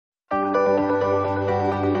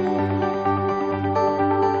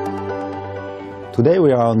Today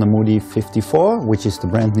we are on the Moody 54, which is the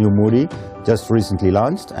brand new Moody, just recently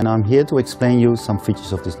launched, and I'm here to explain you some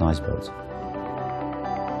features of this nice boat.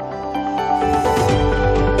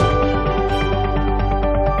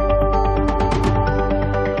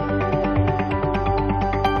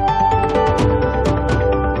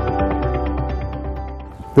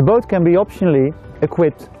 The boat can be optionally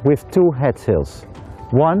equipped with two head sails.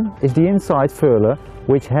 One is the inside furler,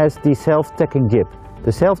 which has the self-tacking jib.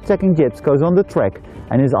 The self-tacking jib goes on the track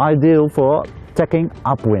and is ideal for tacking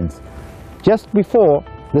upwind. Just before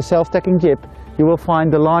the self-tacking jib, you will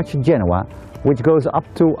find the large Genoa, which goes up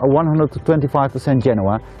to a 125%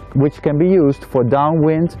 Genoa, which can be used for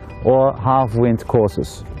downwind or half-wind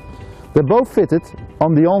courses. They're both fitted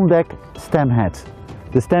on the on-deck stem head.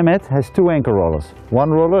 The stem head has two anchor rollers. One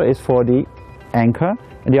roller is for the anchor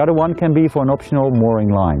and the other one can be for an optional mooring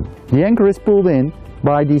line. The anchor is pulled in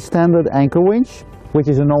by the standard anchor winch, which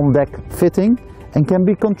is an on-deck fitting and can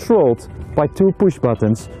be controlled by two push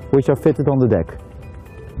buttons which are fitted on the deck.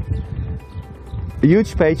 A huge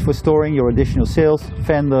space for storing your additional sails,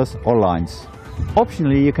 fenders or lines.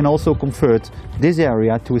 Optionally, you can also convert this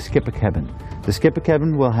area to a skipper cabin. The skipper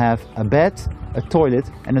cabin will have a bed, a toilet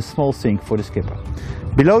and a small sink for the skipper.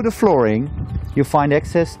 Below the flooring you find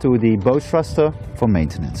access to the boat thruster for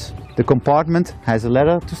maintenance. The compartment has a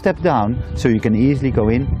ladder to step down so you can easily go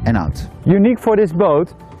in and out. Unique for this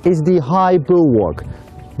boat is the high bulwark.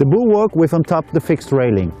 The bulwark with on top the fixed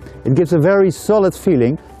railing. It gives a very solid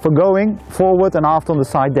feeling for going forward and aft on the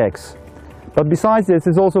side decks. But besides this,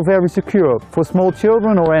 it's also very secure for small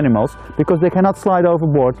children or animals because they cannot slide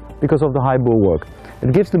overboard because of the high bulwark.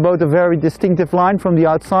 It gives the boat a very distinctive line from the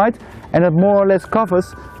outside and it more or less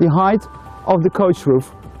covers the height of the coach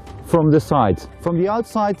roof from the side. From the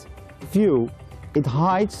outside view, it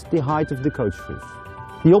hides the height of the coach roof.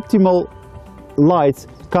 The optimal light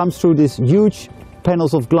comes through these huge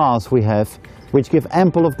panels of glass we have, which give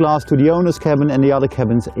ample of glass to the owner's cabin and the other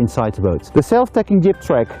cabins inside the boat. The self-tacking jib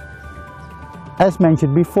track, as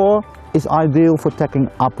mentioned before, is ideal for tacking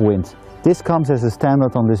upwind. This comes as a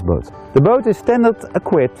standard on this boat. The boat is standard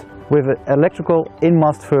equipped with an electrical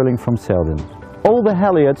in-mast furling from Selden. All the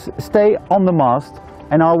halyards stay on the mast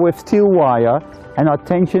and are with steel wire and are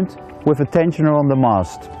tensioned with a tensioner on the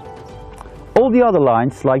mast. All the other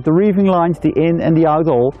lines, like the reeving lines, the in and the out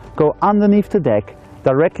all, go underneath the deck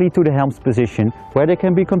directly to the helm's position where they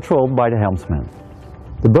can be controlled by the helmsman.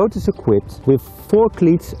 The boat is equipped with 4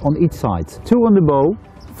 cleats on each side, 2 on the bow,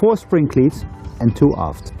 4 spring cleats and 2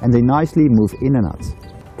 aft, and they nicely move in and out.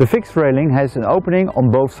 The fixed railing has an opening on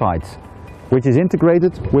both sides, which is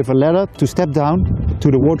integrated with a ladder to step down to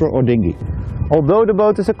the water or dinghy. Although the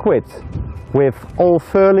boat is equipped with all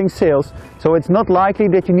furling sails, so it's not likely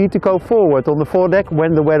that you need to go forward on the foredeck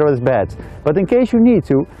when the weather is bad. But in case you need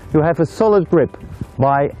to, you have a solid grip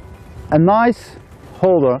by a nice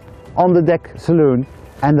holder on the deck saloon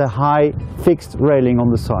and a high fixed railing on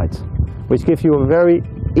the side, which gives you a very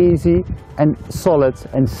easy and solid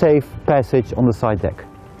and safe passage on the side deck.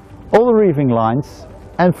 All the reeving lines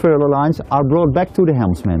and furler lines are brought back to the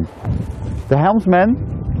helmsman. The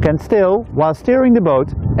helmsman can still, while steering the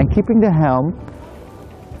boat and keeping the helm,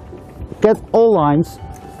 get all lines,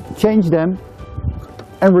 change them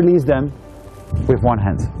and release them with one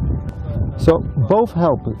hand. So both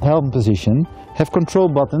helm positions have control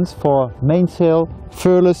buttons for mainsail,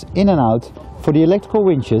 furlers in and out, for the electrical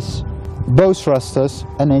winches, bow thrusters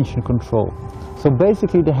and engine control. So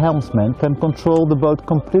basically the helmsman can control the boat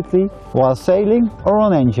completely while sailing or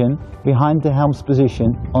on engine behind the helm's position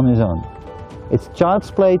on his own. It's child's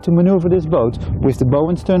play to maneuver this boat with the bow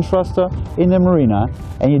and stern thruster in the marina,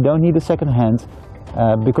 and you don't need a second hand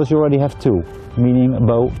because you already have 2, meaning a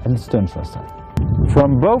bow and a stern thruster.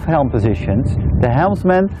 From both helm positions, the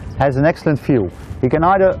helmsman has an excellent view. He can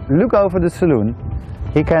either look over the saloon,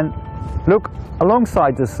 he can look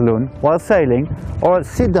alongside the saloon while sailing, or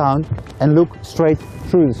sit down and look straight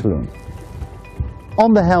through the saloon.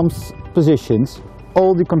 On the helm's positions,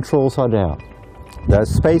 all the controls are there.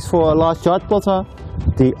 There's space for a large chart plotter,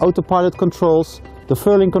 the autopilot controls, the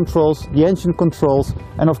furling controls, the engine controls,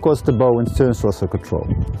 and of course the bow and stern thruster control.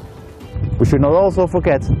 We should not also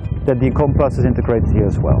forget that the compass is integrated here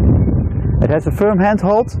as well. It has a firm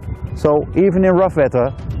handhold, so even in rough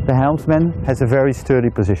weather, the helmsman has a very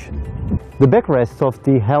sturdy position. The backrests of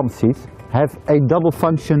the helm seats have a double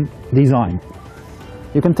function design.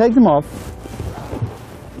 You can take them off,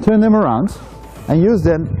 turn them around and use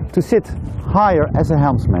them to sit higher as a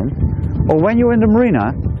helmsman, or when you're in the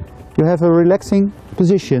marina you have a relaxing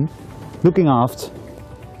position looking aft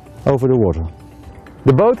over the water.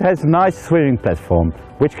 The boat has a nice swimming platform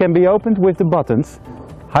which can be opened with the buttons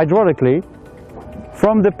hydraulically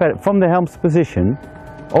from the helm's position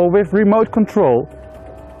or with remote control.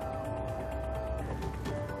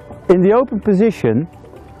 In the open position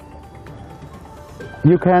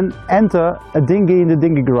you can enter a dinghy in the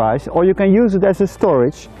dinghy garage, or you can use it as a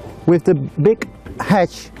storage with the big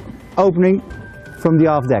hatch opening from the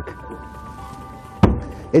aft deck.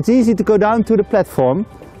 It's easy to go down to the platform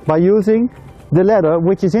by using the ladder,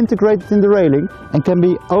 which is integrated in the railing and can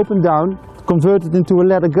be opened down, converted into a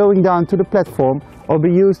ladder going down to the platform, or be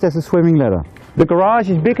used as a swimming ladder. The garage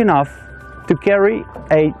is big enough to carry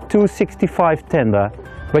a 265 tender,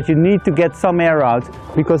 but you need to get some air out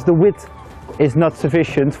because the width is not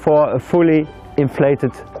sufficient for a fully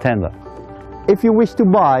inflated tender. If you wish to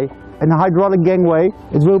buy a hydraulic gangway,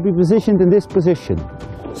 it will be positioned in this position.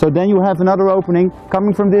 So then you have another opening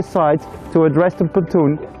coming from this side to address the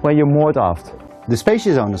pontoon when you're moored aft. The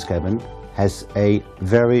spacious owner's cabin has a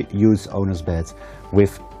very used owner's bed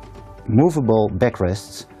with movable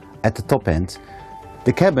backrests at the top end.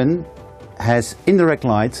 The cabin has indirect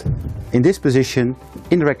light in this position,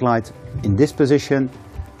 indirect light in this position,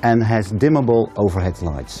 and has dimmable overhead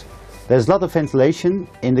lights. There's a lot of ventilation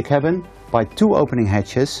in the cabin by 2 opening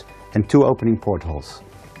hatches and 2 opening portholes.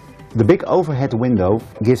 The big overhead window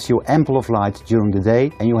gives you ample of light during the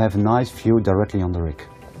day, and you have a nice view directly on the rig.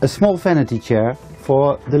 A small vanity chair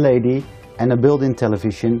for the lady and a built-in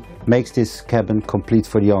television makes this cabin complete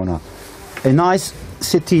for the owner. A nice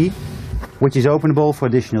settee which is openable for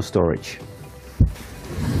additional storage.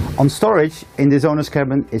 On storage in this owner's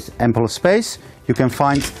cabin is ample space. You can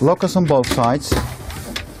find lockers on both sides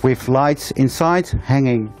with lights inside,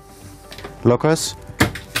 hanging lockers,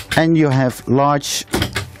 and you have large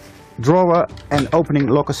drawer and opening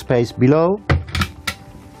locker space below.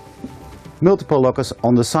 Multiple lockers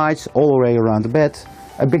on the sides all the way around the bed,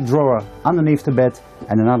 a big drawer underneath the bed,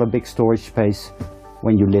 and another big storage space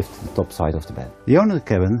when you lift the top side of the bed. The owner's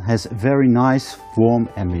cabin has very nice warm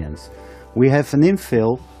ambience. We have an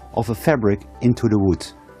infill of a fabric into the wood,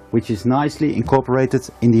 which is nicely incorporated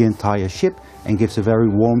in the entire ship and gives a very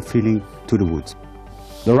warm feeling to the wood.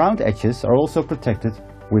 The round edges are also protected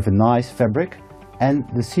with a nice fabric, and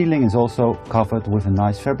the ceiling is also covered with a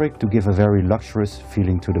nice fabric to give a very luxurious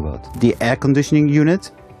feeling to the boat. The air conditioning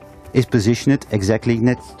unit is positioned exactly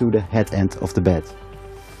next to the head end of the bed.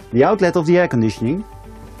 The outlet of the air conditioning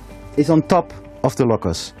is on top of the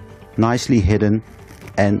lockers, nicely hidden,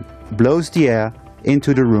 and blows the air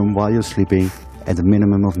into the room while you're sleeping at a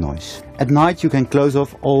minimum of noise. At night you can close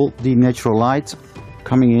off all the natural light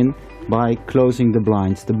coming in by closing the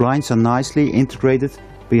blinds. The blinds are nicely integrated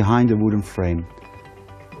behind the wooden frame.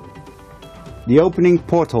 The opening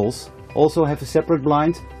portholes also have a separate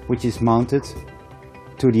blind which is mounted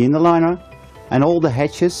to the inner liner, and all the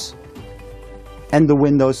hatches and the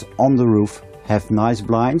windows on the roof have nice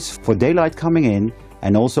blinds for daylight coming in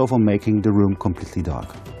and also for making the room completely dark.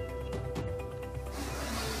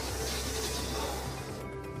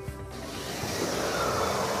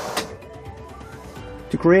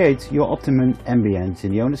 To create your optimum ambience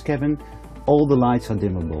in the owner's cabin, all the lights are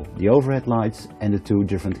dimmable, the overhead lights and the 2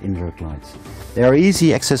 different indirect lights. They are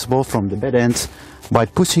easily accessible from the bed end by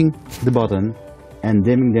pushing the button and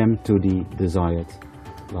dimming them to the desired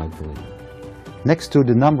light volume. Next to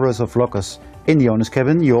the numbers of lockers in the owner's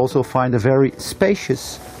cabin, you also find a very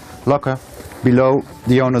spacious locker below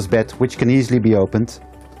the owner's bed, which can easily be opened,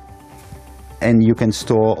 and you can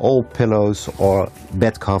store all pillows or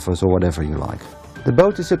bed covers or whatever you like. The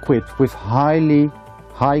boat is equipped with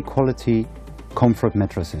high quality comfort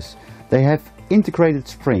mattresses. They have integrated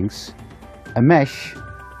springs, a mesh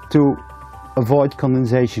to avoid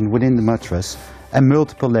condensation within the mattress, and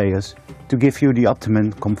multiple layers to give you the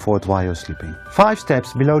optimum comfort while you're sleeping. 5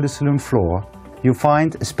 steps below the saloon floor you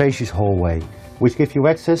find a spacious hallway which gives you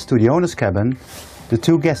access to the owner's cabin, the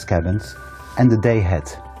 2 guest cabins and the day head.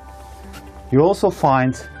 You also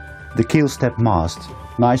find the keel step mast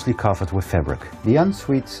nicely covered with fabric. The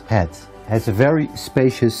ensuite head has a very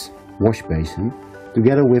spacious wash basin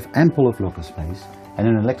together with ample of locker space and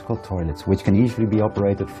an electrical toilet which can easily be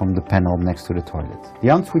operated from the panel next to the toilet. The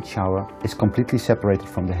ensuite shower is completely separated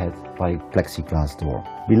from the head by a plexiglass door.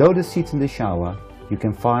 Below the seats in the shower you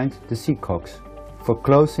can find the seat cocks for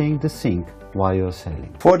closing the sink while you're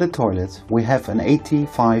sailing. For the toilet we have an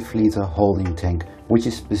 85-liter holding tank which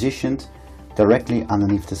is positioned directly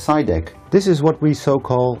underneath the side deck. This is what we so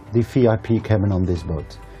call the VIP cabin on this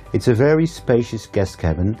boat. It's a very spacious guest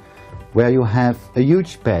cabin where you have a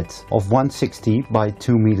huge bed of 160 by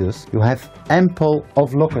 2 meters. You have ample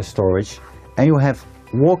of locker storage and you have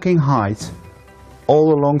walking height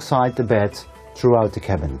all alongside the bed throughout the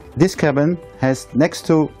cabin. This cabin has, next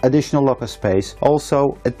to additional locker space,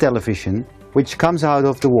 also a television which comes out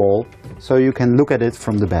of the wall so you can look at it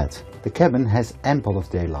from the bed. The cabin has ample of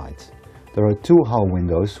daylight. There are 2 hull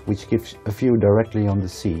windows which gives a view directly on the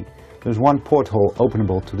sea. There's 1 porthole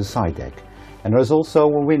openable to the side deck, and there's also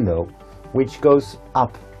a window which goes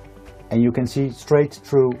up and you can see straight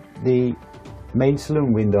through the main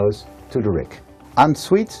saloon windows to the rig. En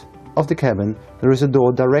suite of the cabin there is a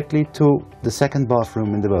door directly to the second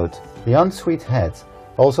bathroom in the boat. The ensuite head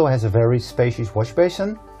also has a very spacious wash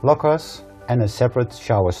basin, lockers and a separate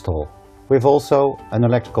shower stall, with also an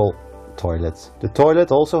electrical toilet. The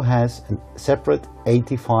toilet also has a separate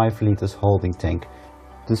 85 liters holding tank.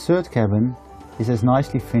 The third cabin is as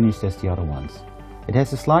nicely finished as the other ones. It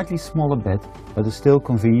has a slightly smaller bed, but is still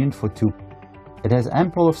convenient for 2. It has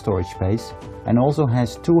ample of storage space and also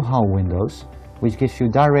has 2 hull windows, which gives you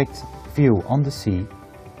direct view on the sea,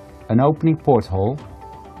 an opening porthole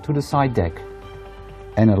to the side deck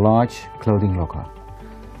and a large clothing locker.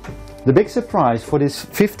 The big surprise for this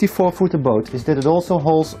 54-footer boat is that it also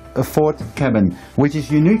holds a 4th cabin, which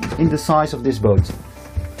is unique in the size of this boat.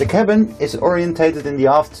 The cabin is orientated in the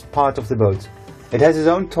aft part of the boat. It has its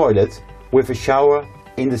own toilet with a shower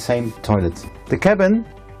in the same toilet. The cabin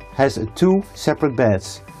has 2 separate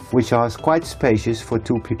beds, which are quite spacious for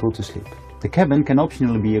 2 people to sleep. The cabin can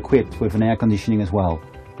optionally be equipped with an air conditioning as well.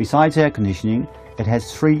 Besides air conditioning, it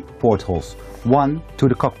has 3 portholes. 1 to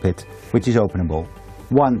the cockpit, which is openable.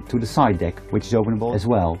 1 to the side deck, which is openable as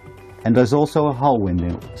well. And there's also a hull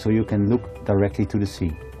window, so you can look directly to the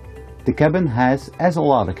sea. The cabin has, as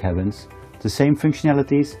all other cabins, the same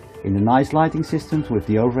functionalities in the nice lighting systems with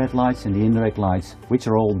the overhead lights and the indirect lights, which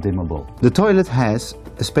are all dimmable. The toilet has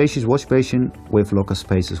a spacious wash basin with locker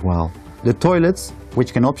space as well. The toilet,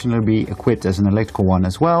 which can optionally be equipped as an electrical one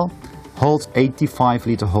as well, holds 85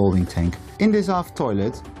 liter holding tank. In this aft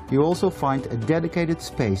toilet you also find a dedicated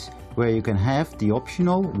space where you can have the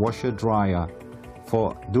optional washer dryer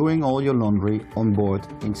for doing all your laundry on board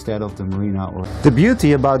instead of the marina. The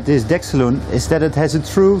beauty about this deck saloon is that it has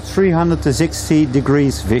a true 360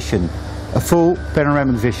 degrees vision, a full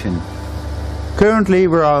panoramic vision. Currently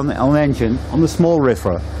we're on engine on a small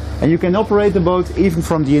river, and you can operate the boat even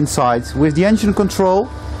from the inside with the engine control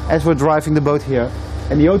as we're driving the boat here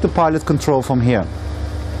and the autopilot control from here.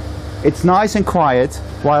 It's nice and quiet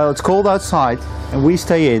while it's cold outside, and we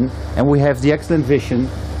stay in and we have the excellent vision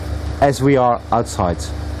as we are outside.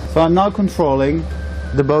 So I'm now controlling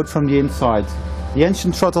the boat from the inside. The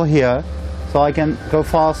engine throttle here, so I can go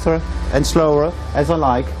faster and slower as I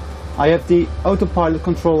like. I have the autopilot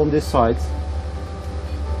control on this side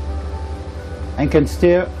and can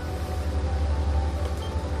steer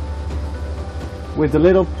with the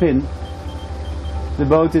little pin the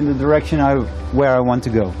boat in the direction where I want to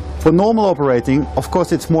go. For normal operating, of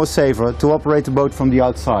course it's more safer to operate the boat from the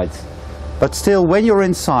outside. But still, when you're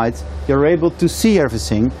inside, you're able to see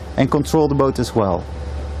everything and control the boat as well.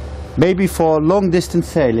 Maybe for long distance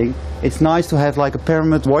sailing, it's nice to have like a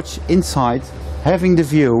pyramid watch inside, having the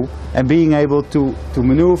view and being able to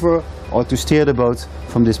maneuver or to steer the boat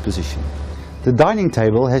from this position. The dining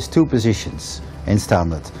table has 2 positions in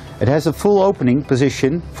standard. It has a full opening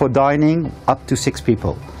position for dining up to 6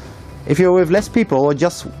 people. If you're with less people or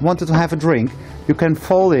just wanted to have a drink, you can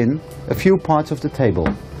fold in a few parts of the table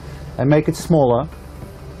and make it smaller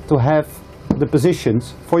to have the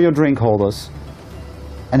positions for your drink holders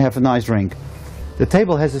and have a nice drink. The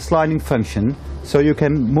table has a sliding function, so you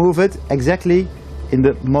can move it exactly in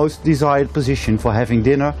the most desired position for having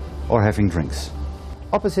dinner or having drinks.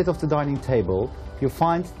 Opposite of the dining table you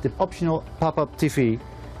find the optional pop-up TV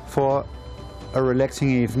for a relaxing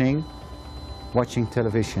evening watching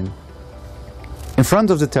television. In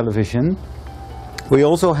front of the television we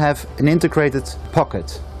also have an integrated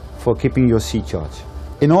pocket for keeping your sea charge.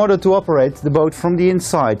 In order to operate the boat from the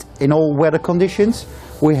inside in all weather conditions,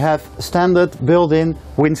 we have standard built-in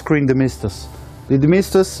windscreen demisters. The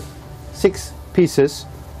demisters, 6 pieces,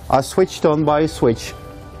 are switched on by a switch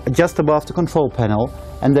just above the control panel,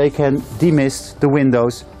 and they can demist the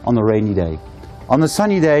windows on a rainy day. On a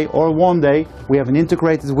sunny day or a warm day we have an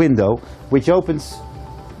integrated window which opens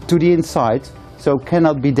to the inside, so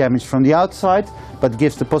cannot be damaged from the outside, but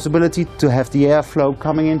gives the possibility to have the airflow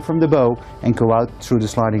coming in from the bow and go out through the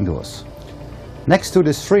sliding doors. Next to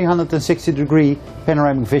this 360 degree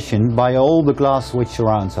panoramic vision by all the glass which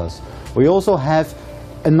surrounds us, we also have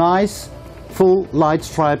a nice full light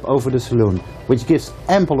stripe over the saloon, which gives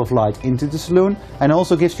ample of light into the saloon and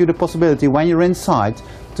also gives you the possibility when you're inside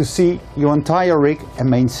to see your entire rig and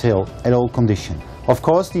mainsail at all conditions. Of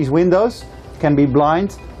course, these windows can be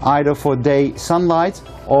blind either for day sunlight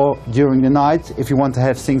or during the night if you want to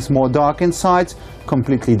have things more dark inside,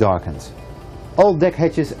 completely darkened. All deck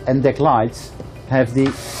hatches and deck lights have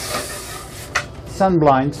the sun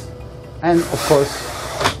blinds and of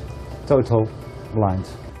course total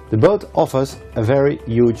blinds. The boat offers a very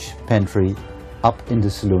huge pantry up in the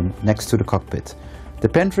saloon next to the cockpit. The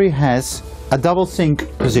pantry has a double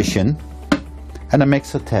sink position and a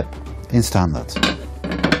mixer tap in standard.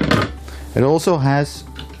 It also has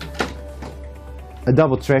a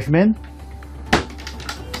double trash bin,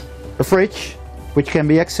 a fridge which can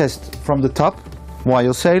be accessed from the top while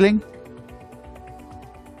you're sailing,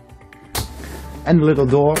 and a little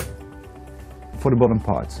door for the bottom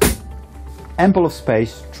part. Ample of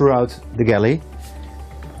space throughout the galley,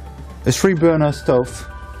 a 3-burner stove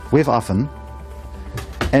with oven,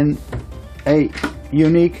 and a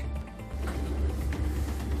unique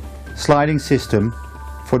sliding system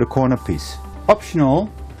for the corner piece. Optional,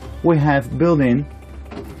 we have built in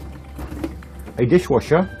a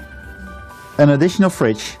dishwasher, an additional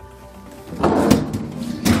fridge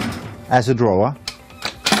as a drawer,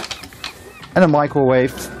 and a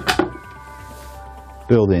microwave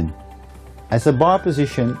built in. As a bar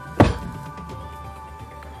position,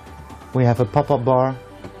 we have a pop-up bar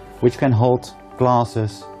which can hold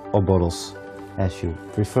glasses or bottles as you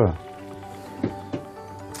prefer.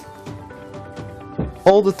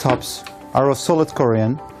 All the tops are of solid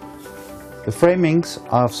Corian. The framings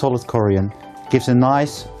are of solid Corian. Gives a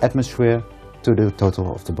nice atmosphere to the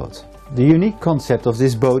total of the boat. The unique concept of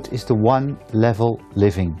this boat is the one level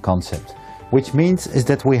living concept, which means is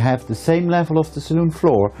that we have the same level of the saloon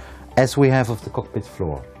floor as we have of the cockpit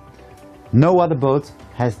floor. No other boat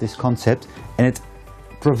has this concept, and it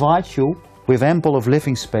provides you with ample of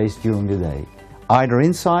living space during the day, either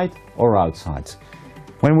inside or outside.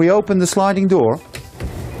 When we open the sliding door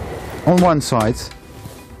on one side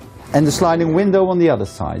and the sliding window on the other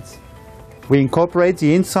side, we incorporate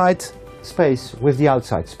the inside space with the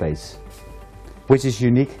outside space, which is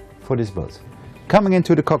unique for this boat. Coming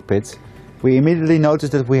into the cockpit, we immediately notice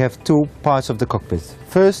that we have two parts of the cockpit.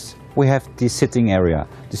 First, we have the sitting area.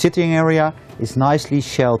 The sitting area is nicely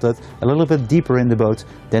sheltered, a little bit deeper in the boat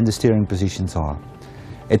than the steering positions are.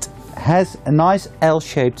 It has a nice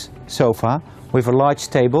L-shaped sofa with a large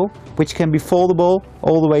table, which can be foldable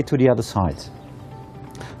all the way to the other side.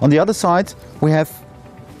 On the other side, we have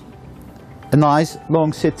a nice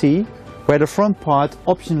long settee, where the front part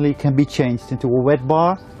optionally can be changed into a wet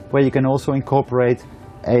bar, where you can also incorporate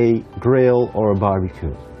a grill or a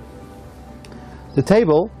barbecue. The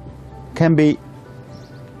table can be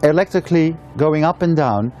electrically going up and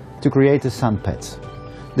down to create a sun pad.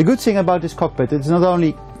 The good thing about this cockpit, it's not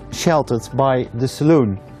only sheltered by the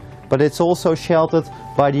saloon, but it's also sheltered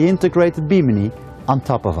by the integrated bimini on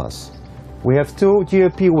top of us. We have two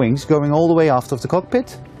GOP wings going all the way aft of the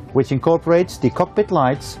cockpit, which incorporates the cockpit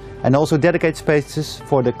lights and also dedicated spaces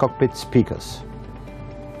for the cockpit speakers.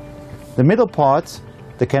 The middle part,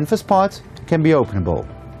 the canvas part, can be openable.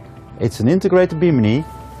 It's an integrated bimini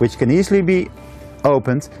which can easily be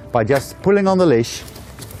opened by just pulling on the leash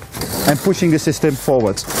and pushing the system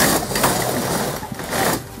forward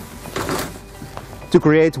to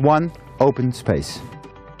create one open space.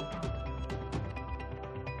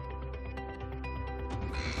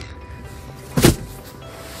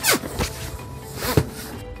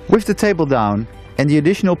 With the table down and the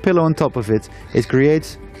additional pillow on top of it, it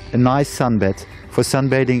creates a nice sunbed for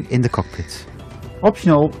sunbathing in the cockpit.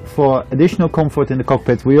 Optional for additional comfort in the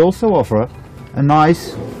cockpit, we also offer a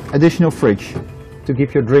nice additional fridge to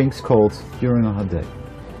keep your drinks cold during a hot day.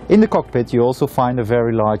 In the cockpit you also find a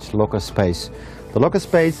very large locker space. The locker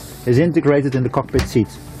space is integrated in the cockpit seat.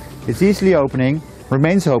 It's easily opening,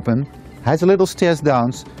 remains open, has a little stairs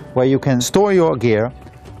down where you can store your gear.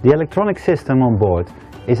 The electronic system on board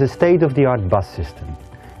is a state-of-the-art bus system.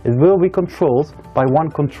 It will be controlled by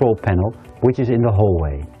one control panel, which is in the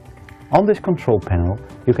hallway. On this control panel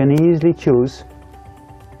you can easily choose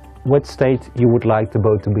what state you would like the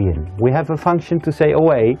boat to be in. We have a function to say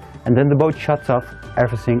away, and then the boat shuts off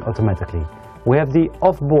everything automatically. We have the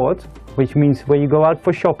off-board, which means when you go out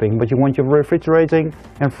for shopping but you want your refrigerating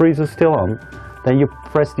and freezer still on, then you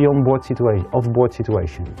press the off-board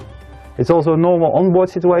situation. It's also a normal on-board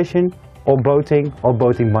situation or boating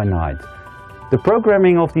by night. The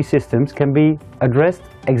programming of these systems can be addressed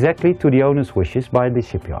exactly to the owner's wishes by the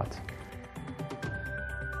shipyard.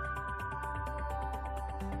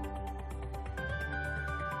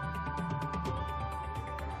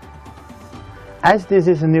 As this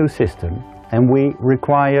is a new system and we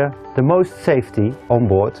require the most safety on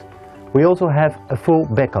board, we also have a full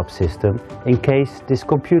backup system in case this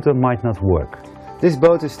computer might not work. This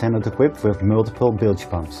boat is standard equipped with multiple bilge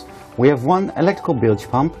pumps. We have one electrical bilge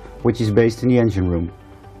pump which is based in the engine room.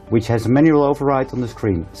 which has a manual override on the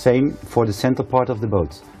screen. Same for the center part of the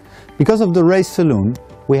boat. Because of the raised saloon,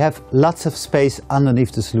 we have lots of space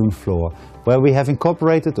underneath the saloon floor, where we have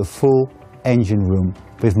incorporated a full engine room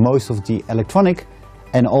with most of the electronic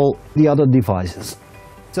and all the other devices.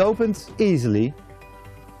 It opens easily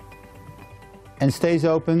and stays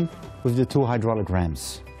open with the 2 hydraulic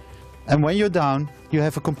ramps. And when you're down, you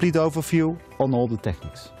have a complete overview on all the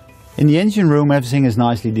techniques. In the engine room, everything is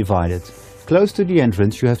nicely divided. Close to the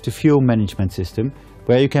entrance you have the fuel management system,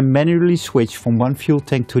 where you can manually switch from one fuel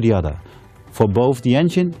tank to the other, for both the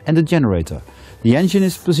engine and the generator. The engine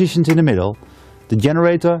is positioned in the middle. The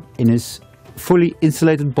generator, in its fully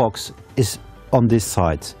insulated box, is on this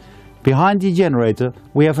side. Behind the generator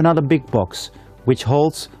we have another big box, which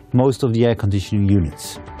holds most of the air conditioning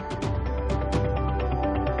units.